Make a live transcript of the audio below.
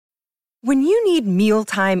When you need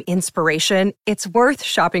mealtime inspiration, it's worth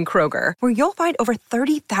shopping Kroger, where you'll find over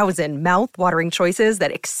 30,000 mouth-watering choices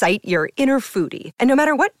that excite your inner foodie. And no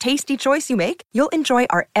matter what tasty choice you make, you'll enjoy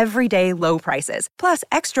our everyday low prices, plus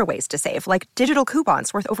extra ways to save, like digital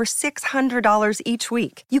coupons worth over $600 each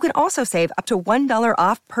week. You can also save up to $1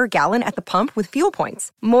 off per gallon at the pump with fuel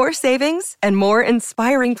points. More savings and more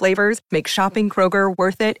inspiring flavors make shopping Kroger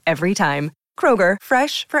worth it every time. Kroger,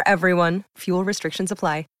 fresh for everyone. Fuel restrictions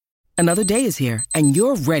apply. Another day is here, and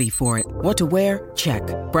you're ready for it. What to wear? Check.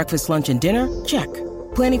 Breakfast, lunch, and dinner? Check.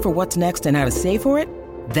 Planning for what's next and how to save for it?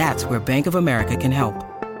 That's where Bank of America can help.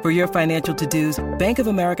 For your financial to-dos, Bank of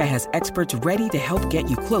America has experts ready to help get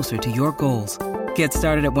you closer to your goals. Get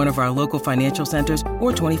started at one of our local financial centers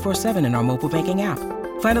or 24/7 in our mobile banking app.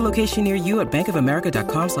 Find a location near you at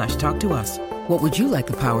bankofamerica.com/talktous. What would you like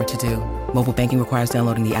the power to do? Mobile banking requires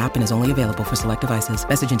downloading the app and is only available for select devices.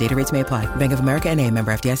 Message and data rates may apply. Bank of America N.A.,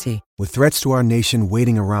 member FDIC. With threats to our nation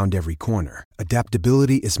waiting around every corner,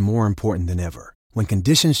 adaptability is more important than ever. When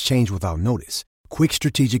conditions change without notice, quick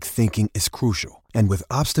strategic thinking is crucial. And with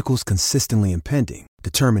obstacles consistently impending,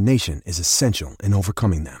 determination is essential in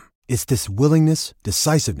overcoming them. It's this willingness,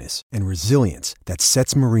 decisiveness, and resilience that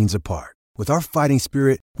sets Marines apart. With our fighting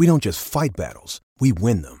spirit, we don't just fight battles, we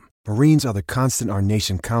win them. Marines are the constant our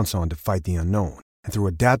nation counts on to fight the unknown. And through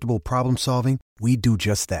adaptable problem solving, we do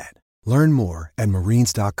just that. Learn more at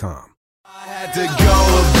marines.com. I had to go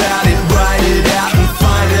about it, write it out and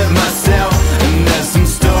find it myself. And there's some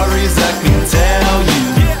stories I can tell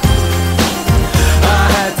you.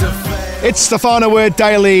 I had to fail. It's the Final Word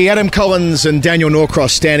Daily. Adam Collins and Daniel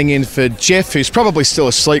Norcross standing in for Jeff, who's probably still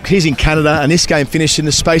asleep. He's in Canada, and this game finished in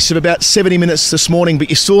the space of about 70 minutes this morning,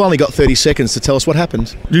 but you still only got 30 seconds to tell us what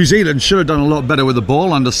happened. New Zealand should have done a lot better with the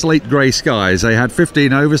ball under slate grey skies. They had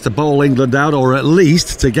 15 overs to bowl England out, or at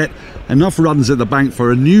least to get enough runs in the bank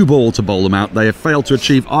for a new ball to bowl them out. They have failed to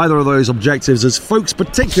achieve either of those objectives, as folks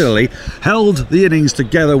particularly held the innings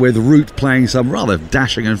together with Root playing some rather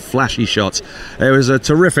dashing and flashy shots. It was a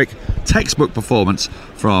terrific textbook performance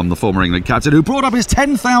from the former England captain, who brought up his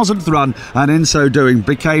 10,000th run and in so doing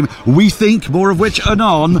became, we think, more of which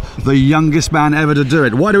anon, the youngest man ever to do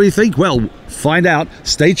it. Why do we think? Well, find out.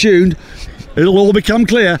 Stay tuned. It'll all become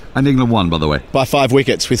clear. And England won, by the way. By 5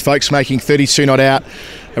 wickets, with folks making 32 not out,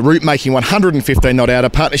 Root making 115 not out, a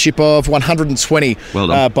partnership of 120 Well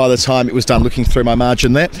done. by the time it was done, looking through my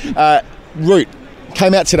margin there. Root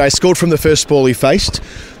came out today, scored from the first ball he faced,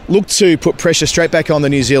 looked to put pressure straight back on the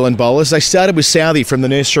New Zealand bowlers. They started with Southey from the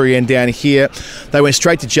nursery end down here. They went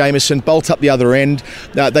straight to Jamieson, bolt up the other end.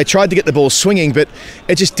 They tried to get the ball swinging, but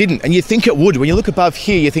it just didn't. And you think it would. When you look above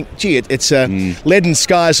here, you think, gee, it's lead and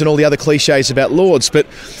skies and all the other cliches about Lords. But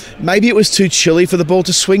maybe it was too chilly for the ball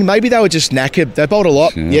to swing. Maybe they were just knackered. They bowled a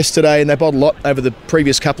lot yesterday, and they bowled a lot over the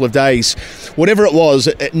previous couple of days. Whatever it was,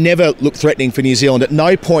 it never looked threatening for New Zealand. At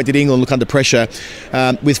no point did England look under pressure,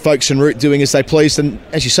 with folks and Root doing as they pleased. And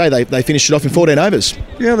as you say, they finished it off in 14 overs.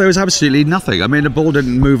 Yeah, there was absolutely nothing. I mean, the ball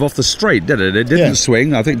didn't move off the straight, did it? It didn't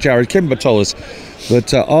swing. I think Jared Kimber told us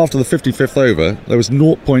that after the 55th over, there was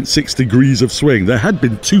 0.6 degrees of swing. There had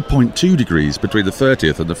been 2.2 degrees between the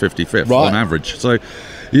 30th and the 55th on average. So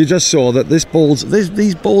you just saw that these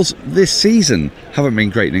balls this season haven't been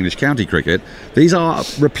great in English county cricket. These are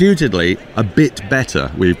reputedly a bit better,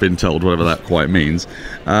 we've been told, whatever that quite means.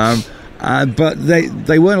 But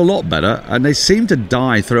they weren't a lot better, and they seemed to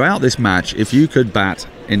die throughout this match. If you could bat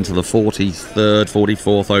into the 43rd,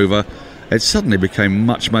 44th over, it suddenly became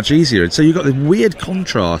much, much easier. And so you got this weird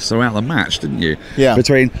contrast throughout the match, didn't you? Yeah.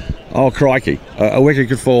 Between, oh crikey, a wicket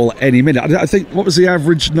could fall any minute. I think, what was the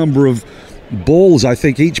average number of balls? I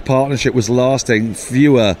think each partnership was lasting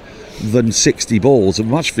fewer than 60 balls, and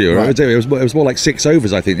much fewer. Right. It was more like 6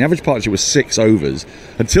 overs, I think. The average partnership was 6 overs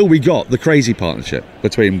until we got the crazy partnership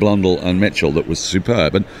between Blundell and Mitchell that was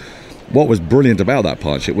superb. And what was brilliant about that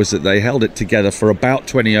partnership was that they held it together for about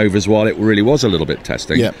 20 overs while it really was a little bit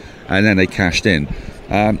testing, and then they cashed in.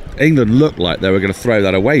 England looked like they were going to throw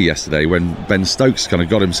that away yesterday when Ben Stokes kind of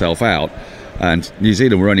got himself out, and New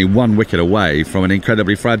Zealand were only 1 wicket away from an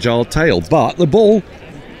incredibly fragile tail. But the ball,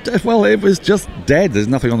 well, it was just dead. There's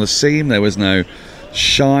nothing on the seam. There was no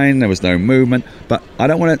shine. There was no movement. But I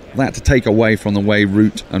don't want that to take away from the way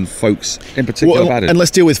Root and Folkes in particular batted. And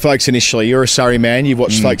let's deal with Folkes initially. You're a Surrey man. You've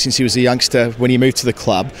watched Folkes since he was a youngster when he moved to the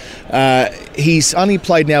club. He's only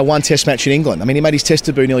played now 1 test match in England. I mean, he made his test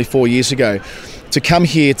debut nearly 4 years ago. To come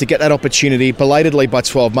here, to get that opportunity, belatedly by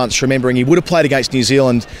 12 months, remembering he would have played against New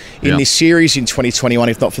Zealand in this series in 2021,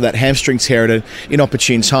 if not for that hamstring tear at an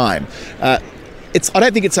inopportune time. I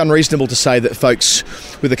don't think it's unreasonable to say that folks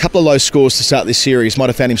with a couple of low scores to start this series might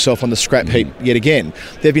have found himself on the scrap heap yet again.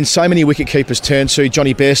 There have been so many wicket keepers turned to.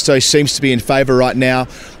 Johnny Bairstow seems to be in favour right now,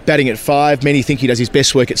 batting at 5. Many think he does his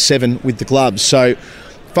best work at 7 with the gloves. So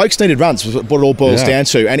folks needed runs, was what it all boils down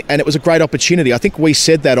to. And it was a great opportunity. I think we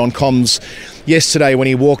said that on comms yesterday when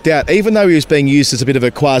he walked out, even though he was being used as a bit of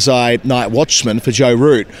a quasi-night watchman for Joe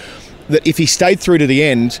Root, that if he stayed through to the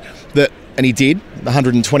end, and he did, the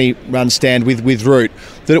 120-run stand with Root,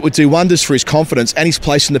 that it would do wonders for his confidence and his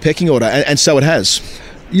place in the pecking order, and so it has.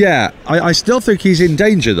 Yeah, I still think he's in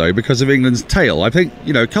danger, though, because of England's tail. I think,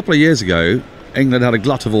 a couple of years ago, England had a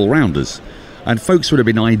glut of all-rounders, and folks would have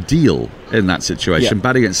been ideal in that situation.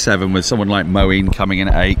 Batting at 7 with someone like Moeen coming in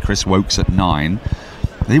at 8, Chris Wokes at 9.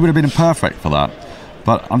 He would have been perfect for that.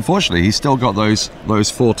 But unfortunately, he's still got those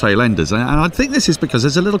 4 tail enders. And I think this is because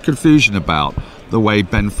there's a little confusion about the way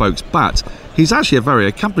Ben Foakes bats. He's actually a very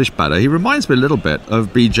accomplished batter. He reminds me a little bit of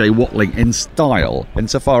BJ Watling in style,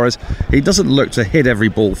 insofar as he doesn't look to hit every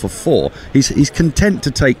ball for 4. He's content to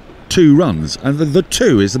take 2 runs. And the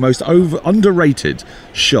 2 is the most underrated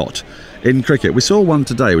shot in cricket. We saw one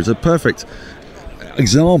today. It was a perfect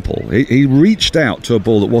example. He reached out to a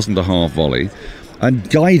ball that wasn't a half volley and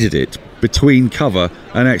guided it between cover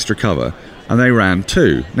and extra cover, and they ran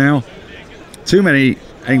 2. Now, too many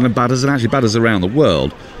England batters, and actually batters around the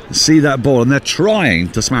world, see that ball and they're trying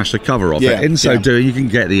to smash the cover off it. In so doing, you can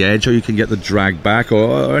get the edge, or you can get the drag back,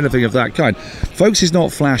 or anything of that kind. Foakes is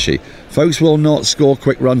not flashy. Foakes will not score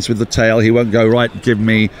quick runs with the tail. He won't go, right,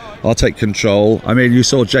 I'll take control. I mean, you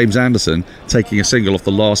saw James Anderson taking a single off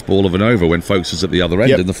the last ball of an over when Foakes was at the other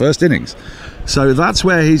end in the first innings. So that's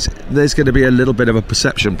where there's going to be a little bit of a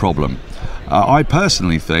perception problem. I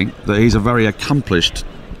personally think that he's a very accomplished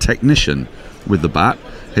technician with the bat.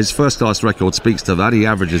 His first-class record speaks to that. He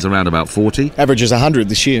averages around about 40. Averages 100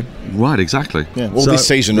 this year. Right, exactly. Yeah, well, this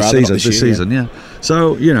season, rather, not this season, yeah.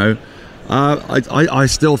 So, I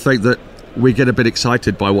still think that we get a bit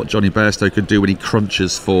excited by what Johnny Bairstow could do when he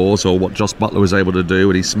crunches 4s, or what Joss Butler was able to do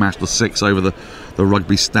when he smashed the 6 over the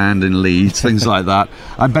rugby stand in Leeds, things like that.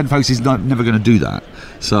 And Ben Foakes is never going to do that.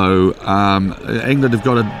 So England have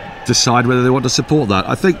got to decide whether they want to support that.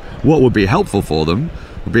 I think what would be helpful for them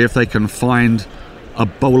would be if they can find a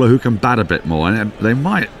bowler who can bat a bit more, and they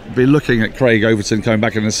might be looking at Craig Overton coming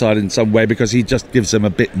back in the side in some way, because he just gives them a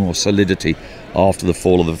bit more solidity after the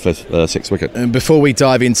fall of the 6th wicket. And before we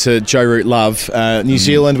dive into Joe Root love, New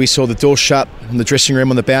Zealand, we saw the door shut in the dressing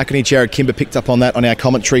room on the balcony. Jared Kimber picked up on that on our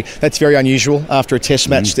commentary. That's very unusual after a test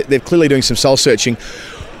match. They're clearly doing some soul searching.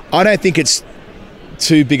 I don't think it's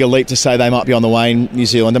too big a leap to say they might be on the wane, New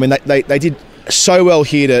Zealand. I mean, they did so well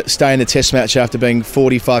here to stay in the test match after being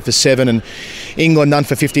 45 for 7, and England none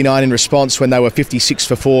for 59 in response when they were 56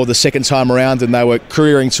 for 4 the second time around, and they were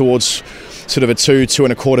careering towards sort of a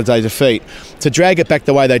 2.25 day defeat. To drag it back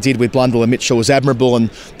the way they did with Blundell and Mitchell was admirable, and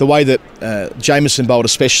the way that Jameson bowled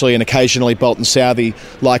especially, and occasionally Bolton Southey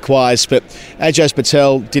likewise. But Ajaz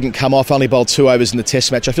Patel didn't come off, only bowled 2 overs in the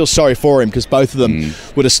test match. I feel sorry for him, because both of them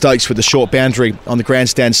were to Stokes with the short boundary on the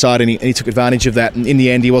grandstand side, and he took advantage of that, and in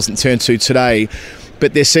the end he wasn't turned to today.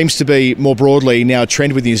 But there seems to be, more broadly now, a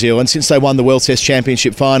trend with New Zealand. Since they won the World Test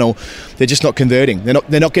Championship final, they're just not converting.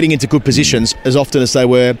 They're not getting into good positions as often as they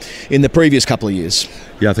were in the previous couple of years.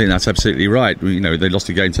 Yeah, I think that's absolutely right. They lost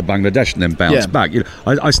a game to Bangladesh and then bounced back.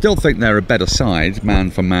 I still think they're a better side,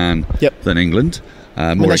 man for man, than England.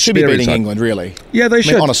 They should be beating England, really. Yeah, they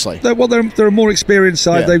should. Honestly. They're a more experienced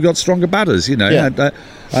side. They've got stronger batters,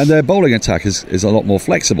 and their bowling attack is a lot more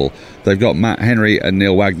flexible. They've got Matt Henry and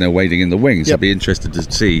Neil Wagner waiting in the wings. I'd be interested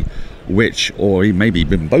to see which, or maybe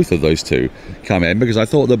even both of those two, come in, because I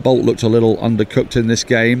thought that Bolt looked a little undercooked in this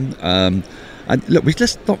game. And look,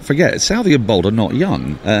 let's not forget, Southey and Bolt are not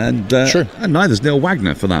young, and neither's Neil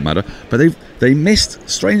Wagner for that matter. But they missed,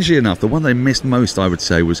 strangely enough, the one they missed most, I would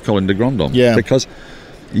say, was Colin de Grandon. Yeah. Because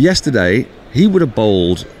yesterday he would have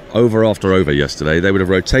bowled over after over yesterday. They would have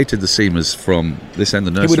rotated the seamers from this end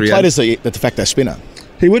of the nursery. He would have played as the de facto spinner.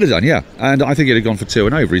 He would have done, yeah. And I think he'd have gone for 2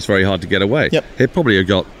 and over. He's very hard to get away. He'd probably have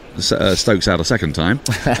got Stokes out a second time,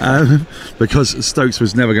 because Stokes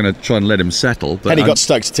was never going to try and let him settle. But had he got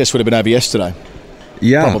Stokes, the test would have been over yesterday.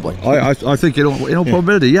 Yeah, probably. I think in all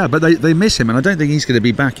probability, yeah. But they miss him, and I don't think he's going to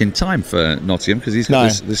be back in time for Nottingham, because he's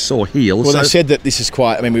got this sore heel. Well, they said that this is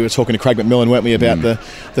quite... I mean, we were talking to Craig McMillan, weren't we, about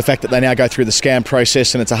the fact that they now go through the scan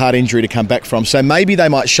process, and it's a hard injury to come back from. So maybe they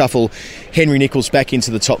might shuffle Henry Nicholls back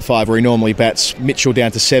into the top 5 where he normally bats, Mitchell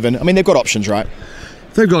down to 7. I mean, they've got options, right?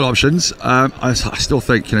 They've got options. I still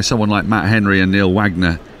think someone like Matt Henry and Neil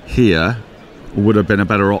Wagner here would have been a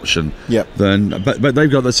better option. Than, but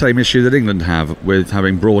they've got the same issue that England have with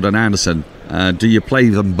having Broad and Anderson. Do you play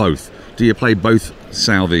them both? Do you play both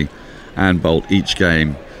Southey and Bolt each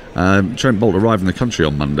game? Trent Bolt arrived in the country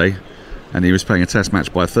on Monday, and he was playing a Test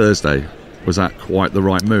match by Thursday. Was that quite the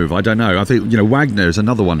right move? I don't know. I think Wagner is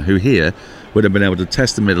another one who here would have been able to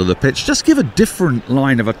test the middle of the pitch, just give a different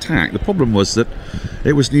line of attack. The problem was that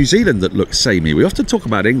it was New Zealand that looked samey. We often talk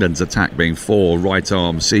about England's attack being 4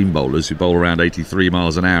 right-arm seam bowlers who bowl around 83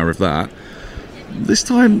 miles an hour, if that. This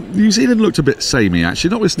time, New Zealand looked a bit samey, actually,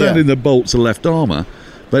 notwithstanding the Bolts and left armour.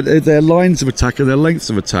 But their lines of attack and their lengths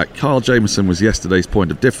of attack, Carl Jamieson was yesterday's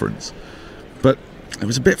point of difference. But it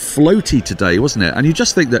was a bit floaty today, wasn't it? And you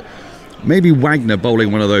just think that maybe Wagner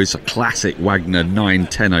bowling one of those classic Wagner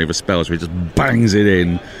 9-10 over spells where he just bangs it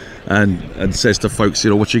in and says to folks,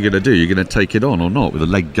 what are you going to do? You're going to take it on or not, with the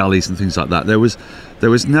leg gullies and things like that. There was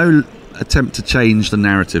no attempt to change the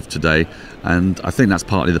narrative today, and I think that's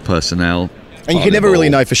partly the personnel. And you can never really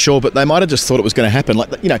know for sure, but they might have just thought it was going to happen.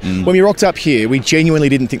 When we rocked up here, we genuinely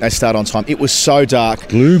didn't think they'd start on time. It was so dark.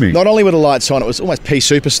 Gloomy. Not only were the lights on, it was almost pea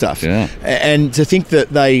super stuff. Yeah. And to think that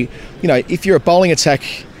they, if you're a bowling attack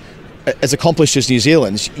as accomplished as New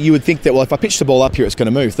Zealand's, you would think that, well, if I pitch the ball up here, it's going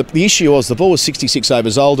to move. The issue was the ball was 66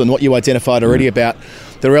 overs old, and what you identified already about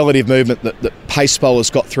the relative movement that pace bowlers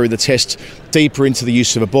got through the test deeper into the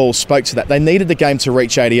use of a ball spoke to that. They needed the game to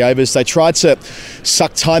reach 80 overs. They tried to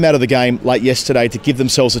suck time out of the game late yesterday to give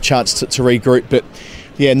themselves a chance to regroup, but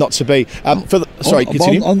yeah, not to be.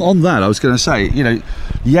 Continue. On that, I was going to say,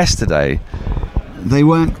 yesterday they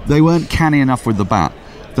weren't canny enough with the bat.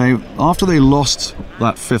 After they lost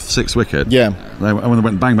that 5th, 6th wicket, when they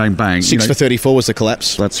went bang, bang, bang. 6 for 34 was the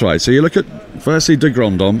collapse. That's right. So you look at, firstly, de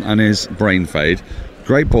Grandhomme and his brain fade.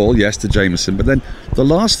 Great ball, yes, to Jamieson. But then the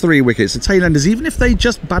last 3 wickets, the tail-enders, even if they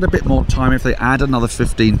just bat a bit more time, if they add another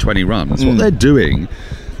 15, 20 runs, what they're doing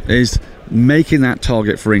is making that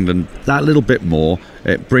target for England that little bit more.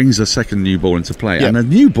 It brings a second new ball into play. And a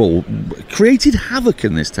new ball created havoc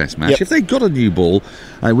in this test match. If they got a new ball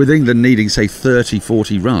with England needing, say, 30,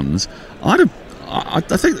 40 runs, I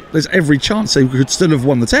think there's every chance they could still have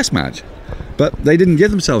won the test match. But they didn't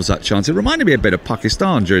give themselves that chance. It reminded me a bit of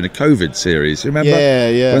Pakistan during the COVID series. Remember?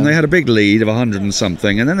 Yeah. When they had a big lead of 100 and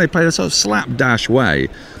something, and then they played a sort of slapdash way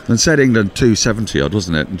and set England 270 odd,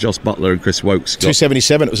 wasn't it? And Joss Butler and Chris Wokes got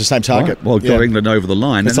 277. It was the same target. Right? Well, got England over the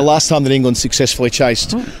line. It's the last time that England successfully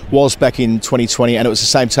chased was back in 2020, and it was the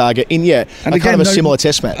same target in kind of a similar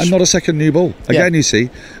test match. And not a second new ball. Again, you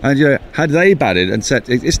see, and had they batted and set,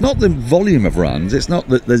 it's not the volume of runs. It's not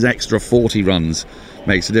that there's extra 40 runs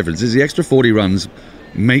makes a difference. Is the extra 40 runs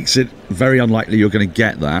makes it very unlikely you're going to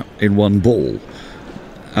get that in one ball,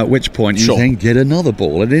 at which point you then get another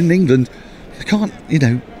ball. And in England, you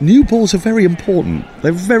can't, new balls are very important.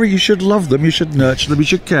 You should love them, you should nurture them, you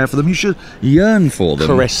should care for them, you should yearn for them,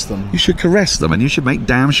 caress them. You should caress them, and you should make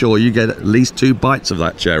damn sure you get at least 2 bites of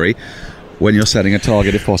that cherry when you're setting a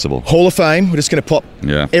target, if possible. Hall of Fame, we're just going to pop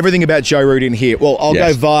everything about Joe Root in here. Well, I'll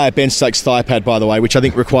go via Ben Stokes' thigh pad, by the way, which I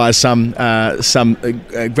think requires some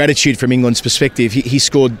gratitude from England's perspective. He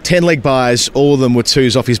scored 10 leg byes, all of them were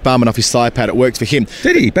 2s off his bum and off his thigh pad. It worked for him.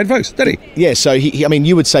 Did he? Ben Stokes, did he? Yeah, so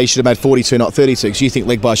you would say he should have made 42, not 32, because you think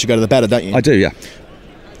leg byes should go to the batter, don't you? I do, yeah.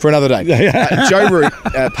 For another day. Joe Root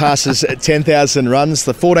passes 10,000 runs,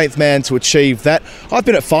 the 14th man to achieve that. I've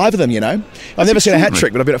been at 5 of them, I've never seen a hat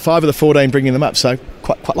trick, but I've been at 5 of the 14 bringing them up, so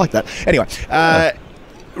quite like that. Anyway,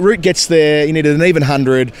 Root gets there, he needed an even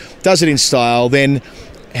 100, does it in style, then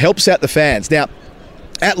helps out the fans. Now,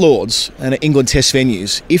 at Lords and at England Test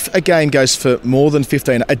venues, if a game goes for more than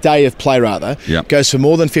 15, a day of play rather, goes for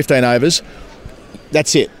more than 15 overs,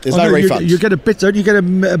 that's it. There's no refund. You get a bit. Don't you get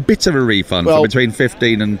a bit of a refund for between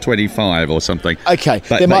 15 and 25 or something? Okay,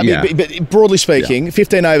 there might be. But broadly speaking,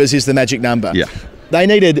 15 overs is the magic number. Yeah. They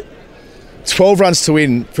needed 12 runs to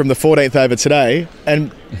win from the 14th over today,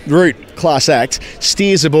 and Root, class act,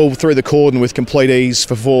 steers the ball through the cordon with complete ease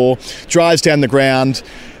for 4, drives down the ground,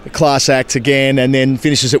 class act again, and then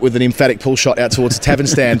finishes it with an emphatic pull shot out towards the tavern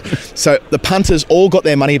stand. So the punters all got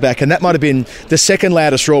their money back, and that might have been the second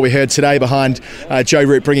loudest roar we heard today behind Joe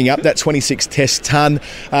Root bringing up that 26 test ton.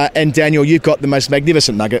 And Daniel, you've got the most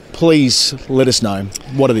magnificent nugget. Please let us know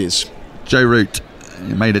what it is. Joe Root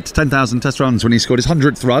made it to 10,000 test runs when he scored his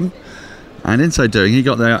 100th run, and in so doing he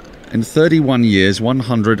got there in 31 years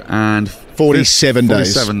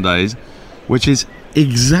 147 days, which is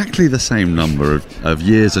exactly the same number of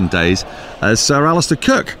years and days as Sir Alistair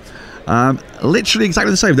Cook. Literally exactly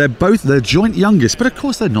the same. They're joint youngest, but of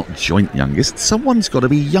course they're not joint youngest. Someone's got to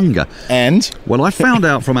be younger. And? Well, I found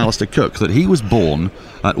out from Alistair Cook that he was born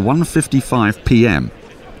at 1:55 p.m.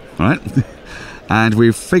 Right? And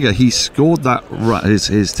we figure he scored that his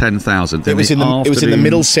 10,000th. It was in the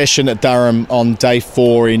middle session at Durham on day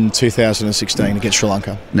 4 in 2016 against Sri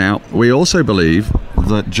Lanka. Now, we also believe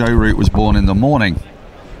that Joe Root was born in the morning.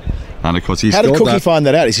 And of course, How did Cookie find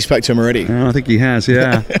that out? Has he spoke to him already? I think he has,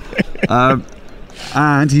 yeah.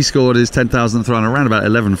 And he scored his 10,000th run around about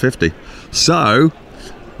 11:50. So...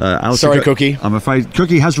 sorry, Cookie. I'm afraid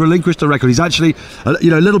Cookie has relinquished the record. He's actually, a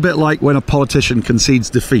little bit like when a politician concedes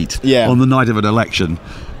defeat on the night of an election.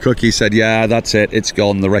 Cookie said, "Yeah, that's it. It's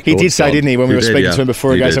gone. The record." He did say, didn't he, when we were speaking to him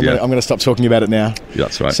before? He goes, "I'm going to stop talking about it now."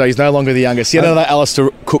 That's right. So he's no longer the youngest. Yet another Alistair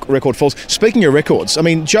Cook record falls. Speaking of records, I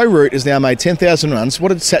mean, Joe Root has now made 10,000 runs. What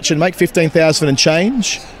did Sachin make? 15,000 and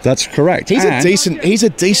change. That's correct. He's a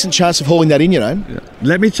decent chance of hauling that in. Yeah.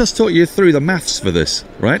 Let me just talk you through the maths for this,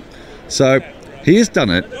 right? So he has done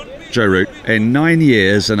it, Joe Root, in 9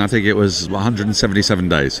 years, and I think it was 177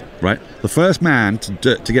 days, right? The first man to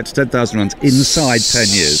get to 10,000 runs inside 10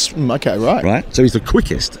 years. Okay, right. Right? So he's the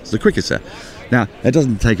quickest. It's the quickest there. Now, it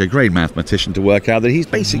doesn't take a great mathematician to work out that he's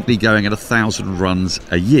basically going at 1,000 runs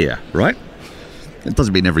a year, right? It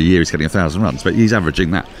doesn't mean every year he's getting 1,000 runs, but he's averaging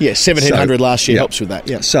that. Yeah, 1,700 last year helps with that,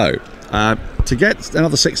 yeah. So, to get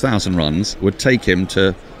another 6,000 runs would take him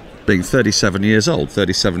to being 37 years old,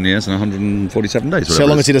 37 years and 147 days. So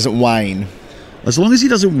long as he doesn't wane. As long as he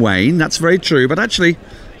doesn't wane, that's very true. But actually,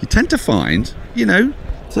 you tend to find,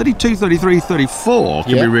 32, 33, 34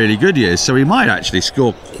 can be really good years. So he might actually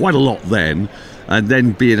score quite a lot then, and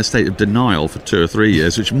then be in a state of denial for 2 or 3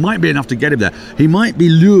 years, which might be enough to get him there. He might be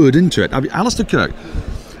lured into it. I mean, Alistair Kirk,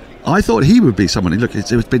 I thought he would be someone. Look,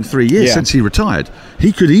 it's been 3 years since he retired.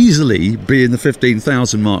 He could easily be in the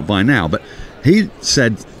 15,000 mark by now, but he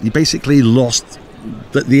said he basically lost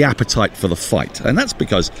the appetite for the fight. And that's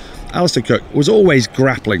because Alistair Cook was always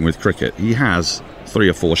grappling with cricket. He has 3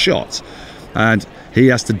 or 4 shots, and he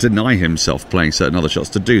has to deny himself playing certain other shots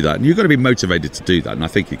to do that. And you've got to be motivated to do that, and I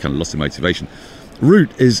think he kind of lost the motivation.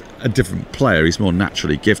 Root is a different player. He's more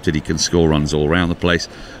naturally gifted. He can score runs all around the place.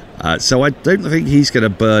 So I don't think he's going to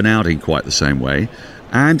burn out in quite the same way.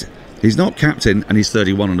 And he's not captain, and he's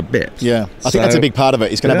 31 and a bit. Yeah, I think that's a big part of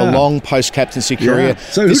it. He's going to have a long post-captaincy career.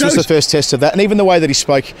 So this was the first test of that. And even the way that he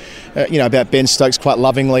spoke, about Ben Stokes quite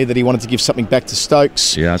lovingly, that he wanted to give something back to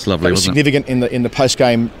Stokes. Yeah, that's lovely, that was significant in the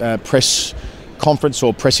post-game press conference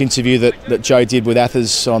or press interview that Joe did with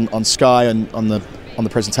Athers on Sky and on the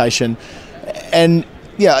presentation. And,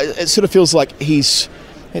 it sort of feels like it's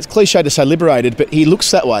cliche to say liberated, but he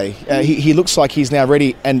looks that way. He looks like he's now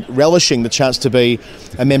ready and relishing the chance to be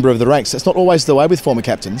a member of the ranks. That's not always the way with former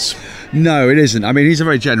captains. No, it isn't. I mean, he's a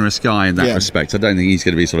very generous guy in that respect. I don't think he's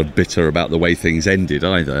going to be sort of bitter about the way things ended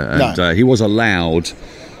either. And he was allowed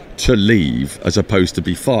to leave as opposed to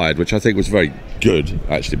be fired, which I think was very good,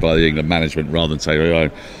 actually, by the England management, rather than say, "Oh,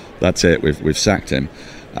 that's it, we've sacked him."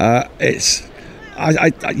 There's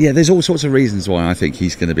all sorts of reasons why I think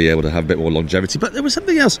he's going to be able to have a bit more longevity. But there was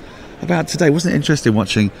something else about today. Wasn't it interesting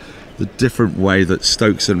watching the different way that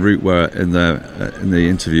Stokes and Root were in the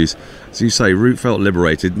interviews? As you say, Root felt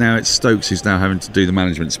liberated. Now it's Stokes who's now having to do the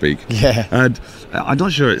management speak. Yeah. And I'm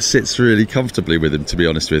not sure it sits really comfortably with him, to be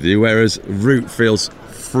honest with you, whereas Root feels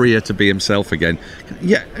freer to be himself again.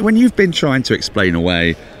 Yeah, when you've been trying to explain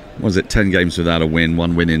away, was it 10 games without a win,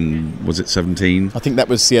 1 win in, was it 17? I think that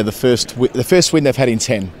was, the first win they've had in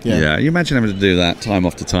 10. Yeah, you imagine having to do that time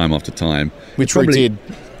after time after time. Which Root did.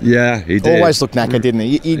 Yeah, he did. Always looked knackered, didn't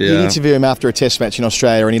he? You interview him after a test match in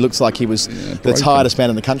Australia and he looks like he was the tiredest man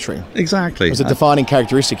in the country. Exactly. It was a defining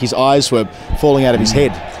characteristic. His eyes were falling out of his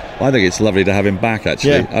head. I think it's lovely to have him back,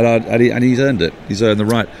 actually. And he's earned it. He's earned the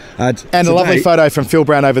right. And a lovely photo from Phil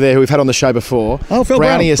Brown over there, who we've had on the show before. Oh, Phil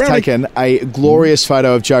Brownie has taken a glorious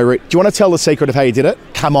photo of Joe Root. Do you want to tell the secret of how you did it?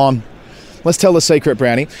 Come on. Let's tell the secret,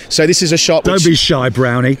 Brownie. So this is a shot. Don't be shy,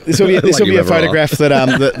 Brownie. This will be a photograph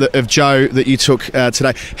of Joe that you took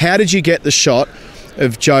today. How did you get the shot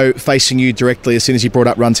of Joe facing you directly as soon as he brought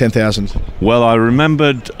up Run 10,000? Well, I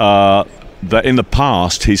remembered that in the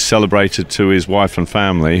past he's celebrated to his wife and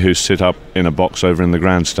family, who sit up in a box over in the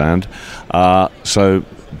grandstand. So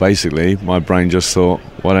basically, my brain just thought,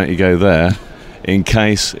 why don't you go there? In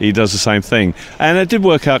case he does the same thing. And it did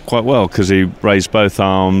work out quite well, because he raised both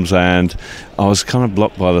arms and I was kind of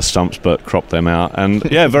blocked by the stumps but cropped them out. And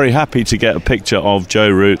very happy to get a picture of Joe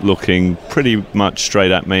Root looking pretty much straight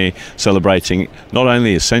at me, celebrating not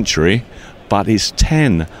only his century but his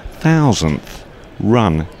 10,000th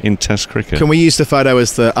run in Test cricket. Can we use the photo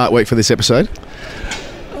as the artwork for this episode?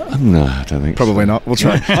 No, I don't think Probably so. not. We'll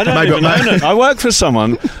try. I don't even own it. I work for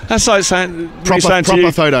someone. That's like saying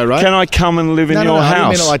Proper photo, right? Can I come and live in your I house? didn't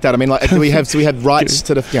mean it like that. I mean, like, do we have rights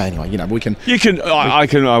to the? Yeah, anyway, we can You can. I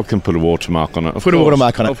can put a watermark on it. put a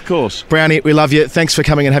watermark on it. Of course. Brownie, we love you. Thanks for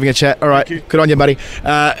coming and having a chat. All right, good on you, buddy.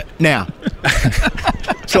 Now, I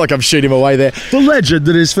feel like I'm shooting him away there. The legend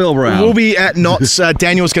that is Phil Brown. We'll be at Knott's.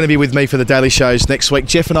 Daniel's going to be with me for the daily shows next week.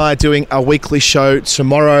 Jeff and I are doing a weekly show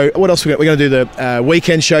tomorrow. What else we got? We're going to do the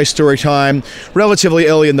weekend show, story time, relatively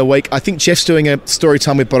early in the week. I think Jeff's doing a story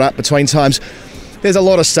time with Borat between times. There's a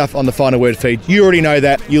lot of stuff on the Final Word feed. You already know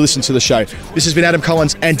that. You listen to the show. This has been Adam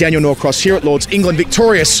Collins and Daniel Norcross here at Lord's. England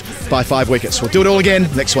victorious by 5 wickets. We'll do it all again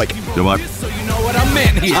next week. Goodbye. So you know what I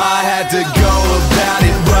meant here. I had to go about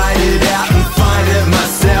it